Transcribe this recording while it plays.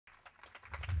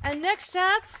And next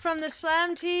up, from the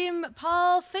slam team,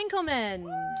 Paul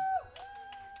Finkelman.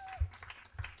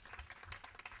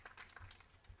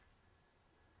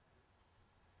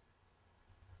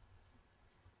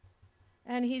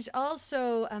 And he's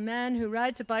also a man who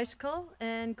rides a bicycle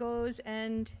and goes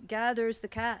and gathers the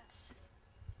cats.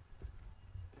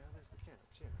 Gathers the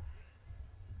cats, yeah.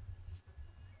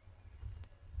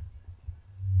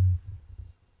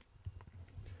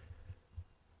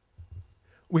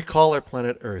 We call our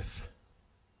planet Earth,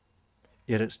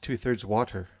 yet it's 2/3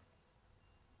 water.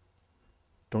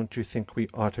 Don't you think we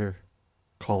ought to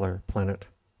call our planet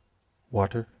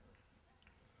water?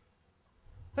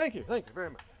 Thank you very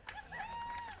much.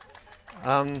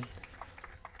 I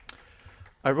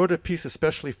wrote a piece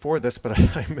especially for this, but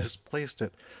I misplaced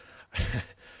it.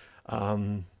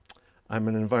 I'm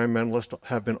an environmentalist,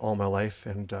 have been all my life,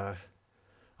 and I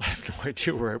have no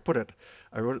idea where I put it.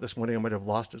 I wrote it this morning. I might have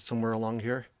lost it somewhere along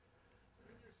here.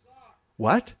 In your sock.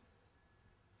 What?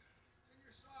 In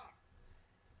your sock.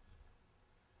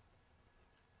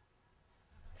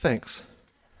 Thanks.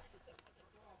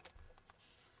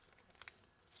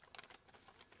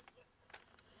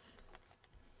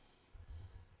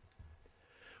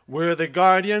 We're the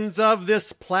guardians of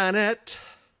this planet,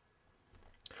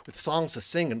 with songs to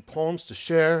sing and poems to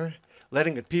share,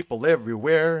 letting good people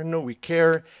everywhere know we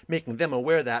care, making them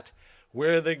aware that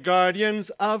we're the guardians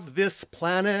of this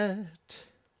planet.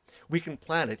 We can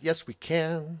plan it, yes we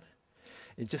can.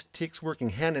 It just takes working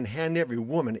hand in hand, every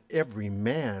woman, every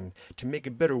man, to make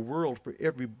a better world for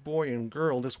every boy and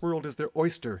girl. This world is their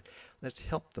oyster. Let's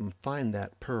help them find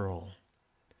that pearl.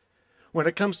 When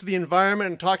it comes to the environment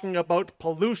and talking about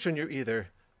pollution, you're either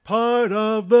part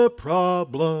of the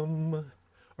problem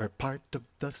or part of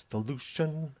the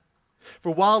solution.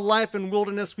 For wildlife and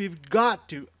wilderness, we've got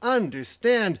to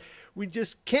understand we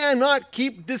just cannot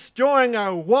keep destroying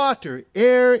our water,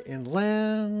 air, and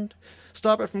land.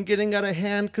 Stop it from getting out of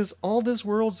hand, because all this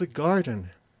world's a garden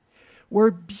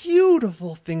where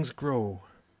beautiful things grow.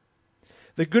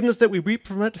 The goodness that we reap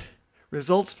from it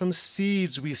results from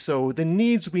seeds we sow, the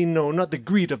needs we know, not the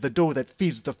greed of the dough that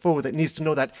feeds the foe that needs to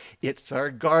know that it's our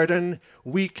garden,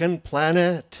 we can plan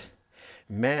it.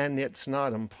 Man, it's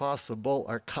not impossible,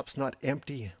 our cup's not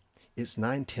empty, it's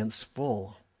 9/10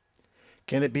 full.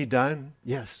 Can it be done?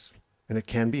 Yes, and it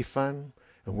can be fun,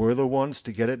 and we're the ones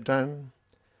to get it done.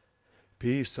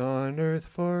 Peace on earth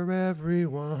for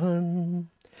everyone.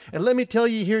 And let me tell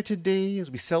you here today, as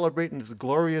we celebrate in this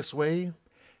glorious way,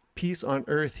 peace on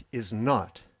earth is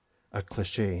not a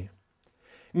cliche.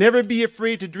 Never be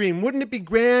afraid to dream. Wouldn't it be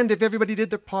grand if everybody did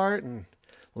their part and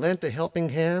lent a helping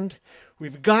hand?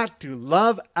 We've got to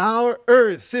love our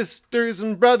earth. Sisters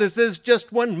and brothers, there's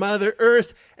just one Mother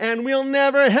Earth, and we'll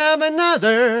never have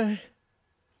another.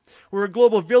 We're a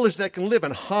global village that can live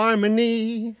in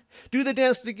harmony. Do the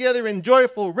dance together in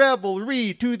joyful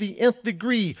revelry to the nth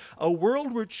degree. A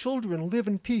world where children live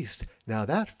in peace. Now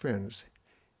that, friends,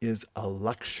 is a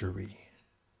luxury.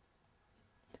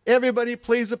 Everybody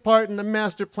plays a part in the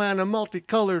master plan, a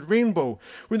multicolored rainbow.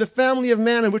 We're the family of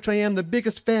man of which I am the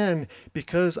biggest fan,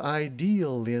 because I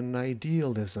deal in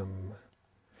idealism.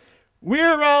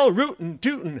 We're all rootin',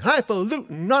 tootin',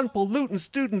 highfalutin', non-pollutant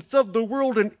students of the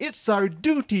world, and it's our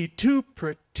duty to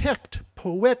protect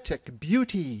poetic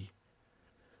beauty.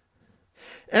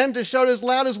 And to shout as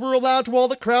loud as we're allowed to all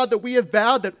the crowd that we have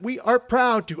vowed that we are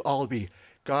proud to all be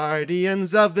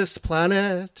guardians of this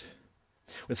planet,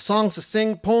 with songs to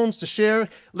sing, poems to share,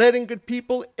 letting good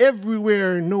people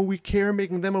everywhere know we care,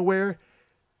 making them aware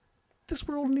this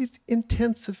world needs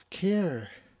intensive care.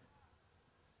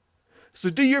 So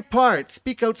do your part,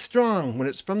 speak out strong. When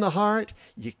it's from the heart,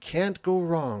 you can't go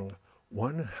wrong.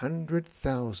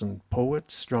 100,000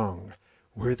 poets strong.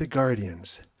 We're the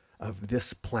guardians of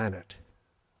this planet.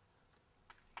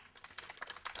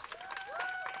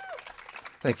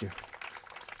 Thank you.